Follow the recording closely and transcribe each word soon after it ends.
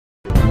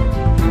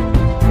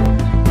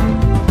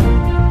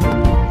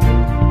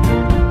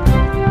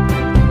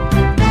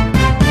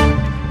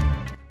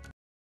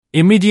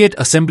Immediate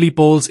assembly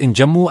polls in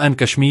Jammu and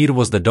Kashmir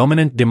was the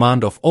dominant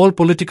demand of all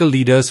political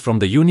leaders from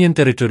the Union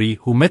Territory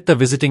who met the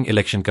Visiting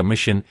Election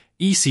Commission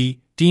 (EC)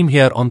 team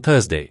here on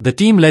Thursday. The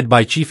team led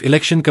by Chief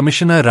Election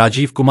Commissioner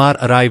Rajiv Kumar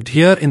arrived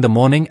here in the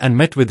morning and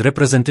met with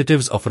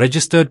representatives of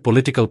registered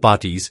political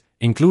parties,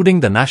 including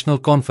the National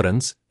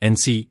Conference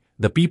 (NC),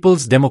 the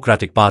People's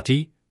Democratic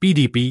Party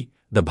 (PDP),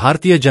 the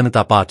Bharatiya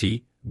Janata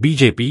Party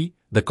 (BJP),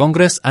 the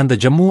Congress and the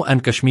Jammu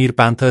and Kashmir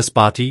Panthers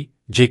Party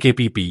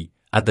 (JKPP)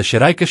 at the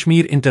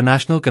Sher-i-Kashmir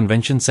International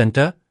Convention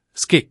Centre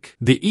 (SKICC).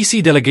 The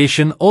EC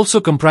delegation, also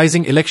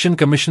comprising Election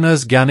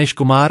Commissioners Gyanesh,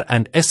 Kumar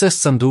and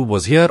Sandhu,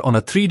 was here on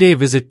a 3-day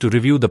visit to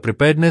review the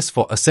preparedness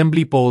for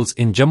assembly polls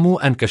in Jammu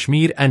and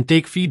Kashmir and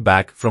take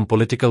feedback from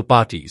political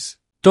parties.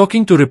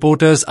 Talking to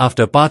reporters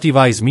after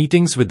party-wise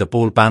meetings with the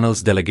poll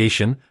panel's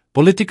delegation,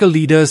 political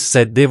leaders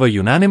said they were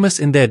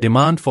unanimous in their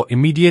demand for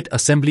immediate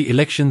assembly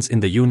elections in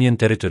the Union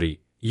Territory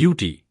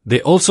 (UT). They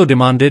also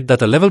demanded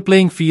that a level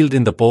playing field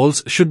in the polls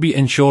should be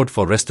ensured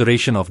for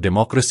restoration of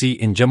democracy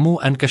in Jammu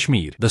and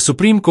Kashmir. The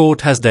Supreme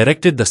Court has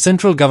directed the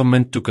central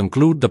government to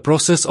conclude the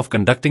process of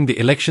conducting the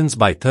elections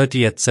by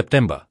 30th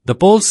September. The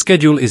polls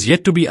schedule is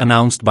yet to be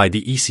announced by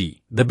the EC.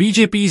 The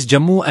BJP's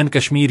Jammu and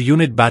Kashmir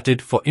unit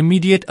batted for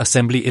immediate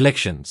assembly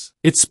elections.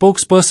 Its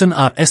spokesperson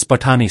R.S.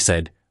 Patani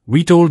said,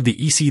 "We told the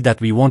EC that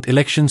we want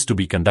elections to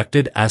be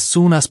conducted as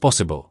soon as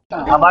possible."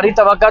 हमारी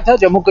तवक्का था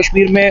जम्मू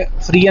कश्मीर में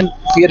free and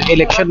fair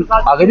election,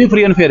 आगे भी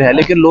free and fair है,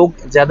 लेकिन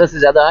लोग ज्यादा से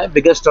ज्यादा आए,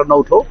 बिगेस्ट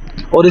टर्नआउट हो,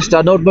 और इस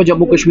टर्नआउट में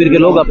जम्मू कश्मीर के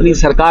लोग अपनी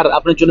सरकार,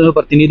 अपने चुने हुए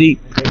प्रतिनिधि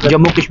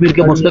जम्मू कश्मीर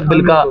के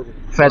मुस्तकबिल का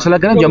फैसला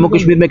करें। जम्मू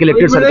कश्मीर में एक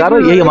इलेक्टेड सरकार हो,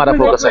 यही हमारा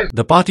फोकस है।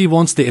 The party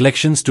wants the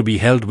elections to be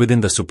held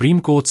within the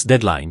Supreme Court's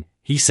deadline,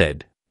 he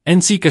said.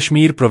 NC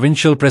Kashmir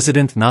Provincial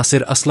President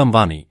Nasir Aslam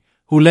Wani,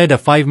 who led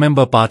a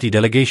 5-member party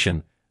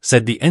delegation,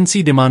 said the NC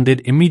demanded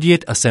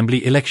immediate assembly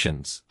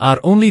elections. "Our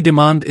only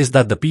demand is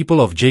that the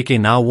people of JK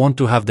now want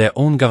to have their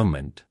own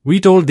government. We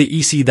told the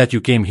EC that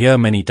you came here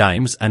many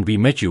times and we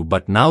met you,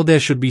 but now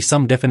there should be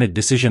some definite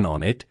decision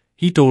on it,"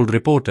 he told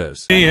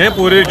reporters. नहीं है,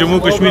 पूरे जम्मू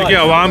कश्मीर के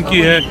अवाम की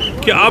है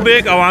कि अब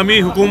एक अवामी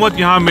हुकूमत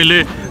यहाँ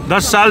मिले।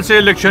 10 साल से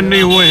इलेक्शन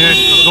नहीं हुए हैं,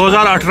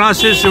 2018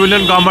 से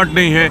सिविलियन गवर्नमेंट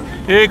नहीं है,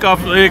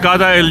 एक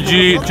आधा LG,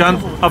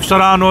 चंद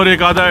अफसरान और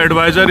एक आधा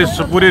एडवाइजर इस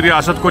पूरी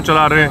रियासत को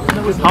चला रहे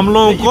हैं। हम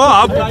लोगों को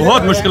अब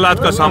बहुत मुश्किलात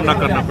का सामना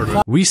करना पड़ रहा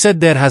है। We said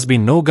there has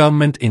been no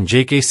government in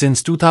JK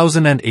since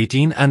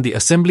 2018 and the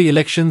assembly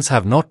elections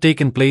have not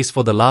taken place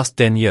for the last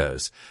 10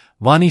 years.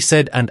 Wani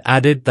said and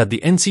added that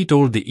the NC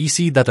told the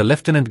EC that a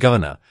lieutenant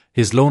governor,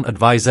 his lone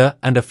advisor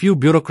and a few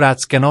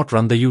bureaucrats cannot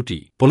run the UT.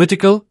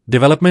 Political,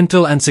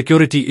 developmental and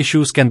security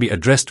issues can be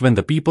addressed when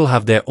the people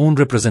have their own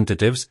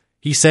representatives,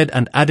 he said,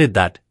 and added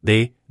that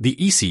they, the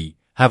EC,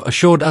 have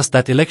assured us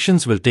that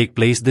elections will take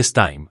place this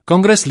time.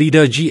 Congress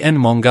leader G.N.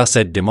 Monga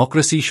said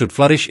democracy should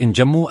flourish in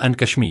Jammu and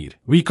Kashmir.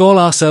 "We call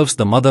ourselves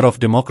the mother of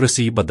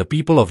democracy, but the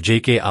people of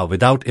JK are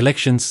without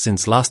elections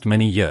since last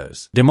many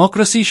years.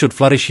 Democracy should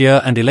flourish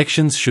here and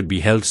elections should be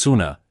held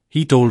sooner,"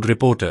 he told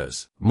reporters.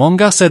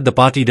 Monga said the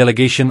party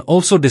delegation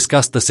also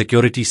discussed the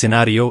security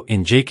scenario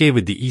in JK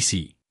with the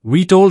EC.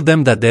 "We told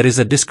them that there is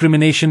a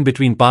discrimination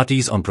between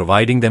parties on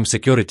providing them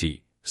security.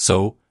 So,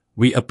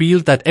 we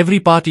appealed that every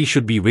party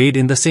should be weighed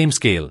in the same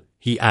scale,"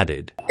 he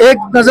added.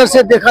 एक नजर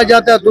से देखा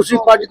जाता है, दूसरी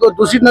party को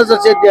दूसरी नजर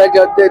से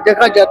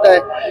देखा जाता है,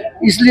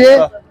 इसलिए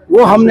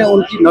वो हमने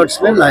उनकी नोट्स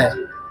में लाया।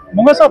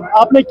 मुंगा साहब,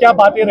 आपने क्या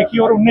बातें रखी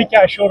और उनने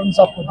क्या एश्योरेंस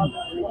आपको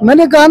दी?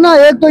 मैंने कहा ना,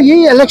 एक तो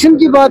यही इलेक्शन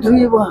की बात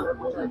हुई वहाँ,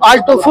 आज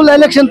तो फुल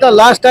इलेक्शन था,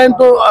 लास्ट टाइम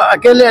तो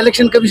अकेले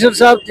इलेक्शन कमिश्नर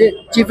साहब थे,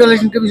 चीफ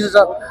इलेक्शन कमिश्नर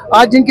साहब,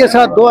 आज जिनके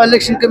साथ 2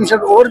 इलेक्शन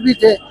कमिश्नर और भी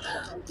थे।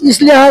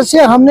 इस लिहाज से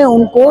हमने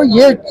उनको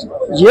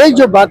ये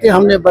जो बातें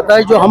हमने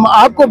बताई, जो हम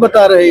आपको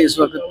बता रहे हैं इस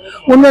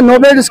वक्त, उनमें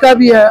नोबेड्स का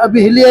भी है।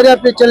 अभी हिली एरिया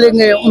पे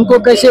चलेंगे, उनको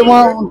कैसे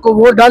वहाँ उनको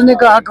वोट डालने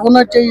का हक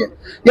होना चाहिए,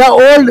 या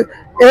ओल्ड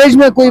एज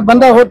में कोई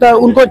बंदा होता है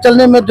उनको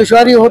चलने में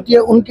दुश्वारी होती है,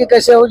 उनके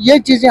कैसे हो, ये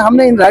चीजें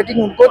हमने इन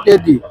राइटिंग उनको दे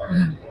दी।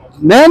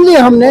 मेनली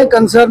हमने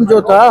कंसर्न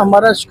जो था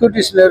हमारा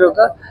सिक्योरिटी स्लेरो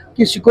का,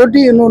 कि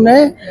सिक्योरिटी इन्होंने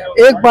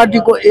एक पार्टी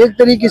को एक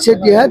तरीके से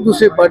दिया है,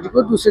 दूसरे पार्टी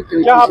को दूसरे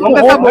तरीके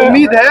से।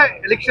 उम्मीद है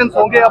इलेक्शन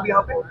होंगे अब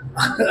यहाँ पे?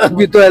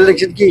 अभी तो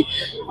इलेक्शन की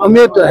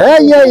उम्मीद तो है,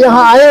 ये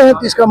यहाँ आए हैं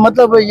तो इसका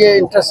मतलब ये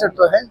इंटरेस्टेड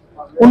तो है,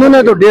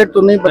 उन्होंने तो डेट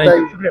तो नहीं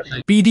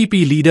बताई।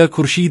 PDP leader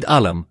Khurshid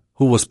Alam,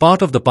 who was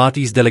part of the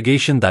party's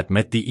delegation that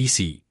met the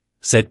EC,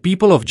 said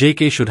people of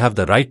JK should have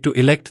the right to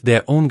elect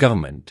their own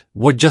government.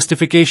 "What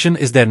justification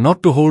is there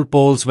not to hold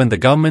polls when the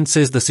government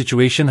says the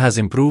situation has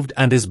improved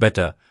and is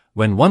better,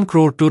 when 1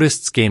 crore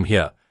tourists came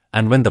here,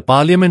 and when the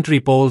parliamentary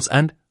polls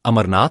and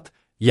Amarnath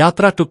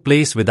Yatra took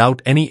place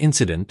without any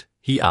incident?"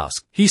 he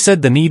asked. He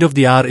said the need of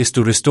the hour is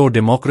to restore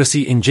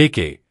democracy in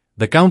JK.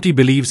 The county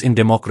believes in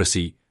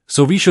democracy,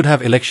 so we should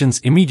have elections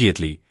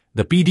immediately,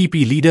 the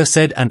PDP leader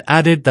said, and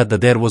added that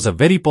there was a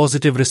very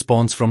positive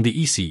response from the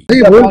EC.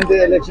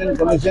 Election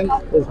commission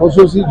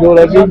खुसूसी जो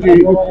राजीव जी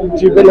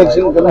chief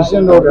election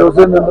commission और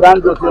दूसरे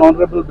मेंबरान जो थे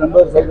honourable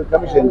members of the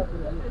commission,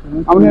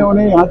 हमने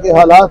उन्हें यहाँ के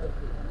हालात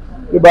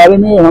के बारे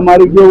में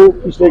हमारी जो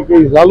पिछले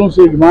कई सालों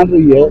से डिमांड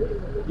रही है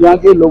यहाँ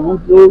के लोगों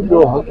को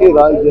जो हक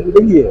राय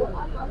जिंदगी है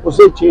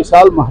उसे 6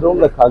 साल महरूम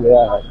रखा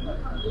गया है,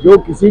 जो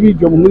किसी भी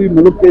जमहूरी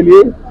मुल्क के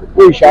लिए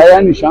कोई शाया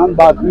निशान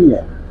बात नहीं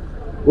है।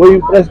 वो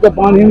इम्प्रेस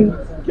अपॉन हिम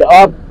कि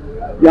आप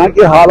यहाँ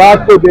के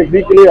हालात को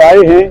देखने के लिए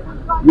आए हैं।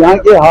 यहाँ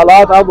के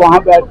हालात आप वहाँ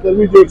बैठकर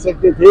भी देख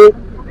सकते थे।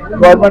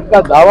 गवर्नमेंट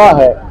का दावा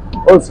है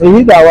और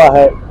सही दावा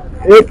है,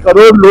 1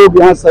 करोड़ लोग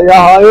यहाँ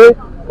सयाह आए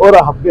और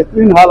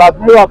बेहतरीन हालात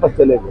में वापस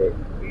चले गए।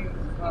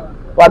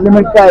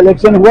 पार्लियामेंट का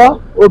इलेक्शन हुआ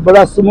और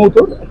बड़ा स्मूथ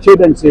और अच्छे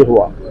ढंग से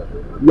हुआ।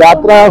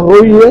 यात्रा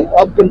हुई है,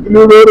 अब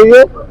कंक्लूड हो रही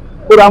है,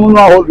 पुराना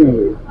माहौल में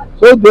हुई।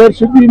 So there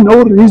should be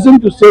no reason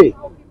to से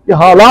कि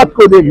हालात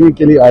को देखने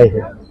के लिए आए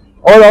हैं।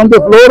 और on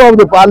the floor of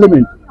the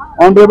parliament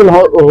honourable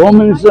home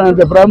minister and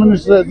the prime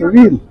minister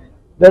reveal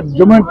that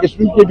Jammu and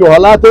Kashmir के जो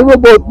हालात है वो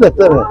बहुत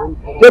बेहतर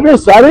है। जब ये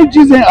सारी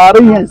चीजें आ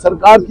रही हैं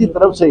सरकार की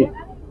तरफ से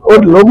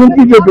और लोगों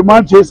की जो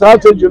डिमांड 6 साल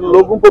से जिन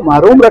लोगों को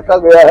महरूम रखा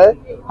गया है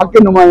हक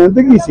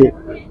नुमाइंदगी से,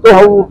 तो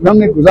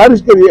हमने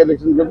गुजारिश करी है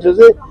इलेक्शन कमीशन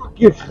से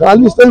कि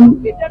खालिस्तान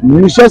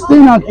निशस्तें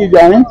ना की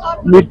जाए,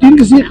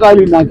 मीटिंग से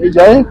खाली ना की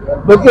जाए,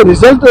 बल्कि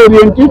रिजल्ट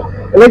ओरिएंटेड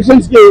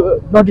elections के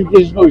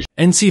notification को।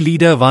 NC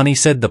leader Vani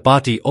said the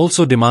party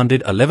also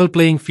demanded a level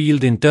playing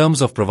field in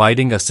terms of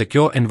providing a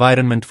secure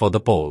environment for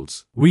the polls.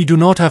 We do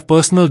not have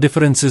personal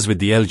differences with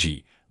the LG,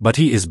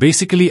 but he is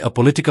basically a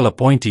political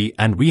appointee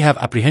and we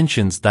have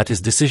apprehensions that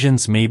his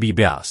decisions may be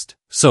biased.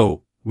 So,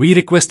 we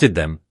requested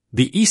them,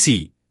 the EC,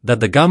 that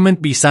the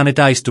government be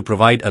sanitized to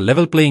provide a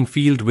level playing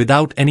field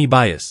without any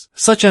bias.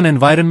 Such an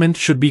environment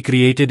should be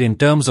created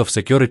in terms of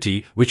security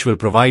which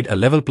will provide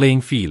a level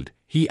playing field,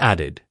 he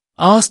added.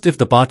 Asked if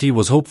the party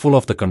was hopeful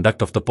of the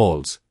conduct of the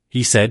polls,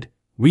 he said,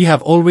 "We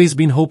have always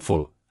been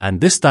hopeful,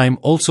 and this time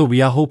also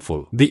we are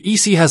hopeful." The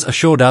EC has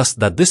assured us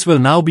that this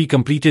will now be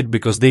completed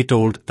because they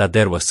told that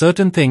there were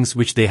certain things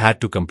which they had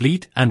to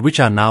complete and which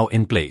are now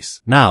in place.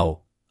 Now,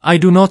 I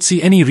do not see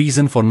any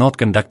reason for not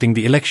conducting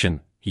the election,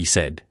 he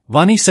said.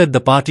 Vani said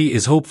the party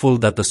is hopeful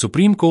that the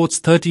Supreme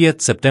Court's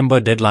 30th September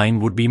deadline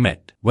would be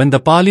met. When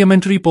the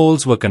parliamentary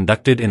polls were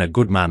conducted in a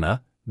good manner,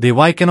 then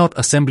why cannot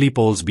assembly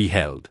polls be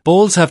held?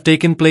 Polls have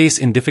taken place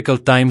in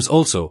difficult times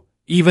also,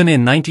 even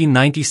in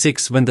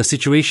 1996 when the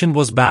situation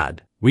was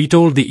bad. We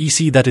told the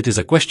EC that it is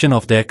a question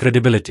of their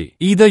credibility.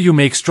 Either you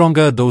make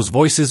stronger those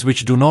voices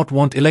which do not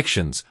want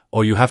elections,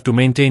 or you have to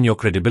maintain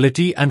your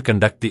credibility and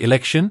conduct the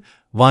election,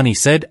 Vani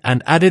said,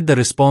 and added the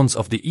response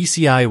of the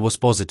ECI was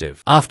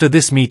positive. After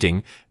this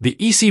meeting, the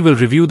EC will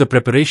review the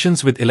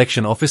preparations with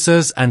election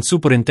officers and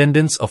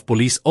superintendents of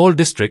police all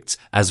districts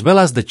as well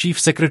as the Chief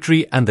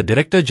Secretary and the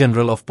Director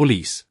General of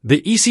Police.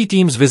 The EC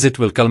team's visit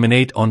will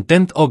culminate on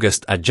 10th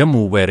August at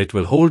Jammu where it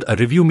will hold a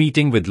review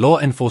meeting with law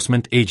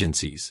enforcement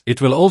agencies.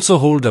 It will also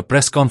hold a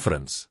press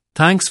conference.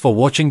 Thanks for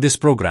watching this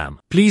program.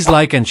 Please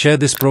like and share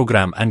this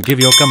program and give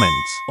your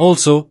comments.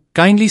 Also,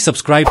 kindly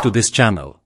subscribe to this channel.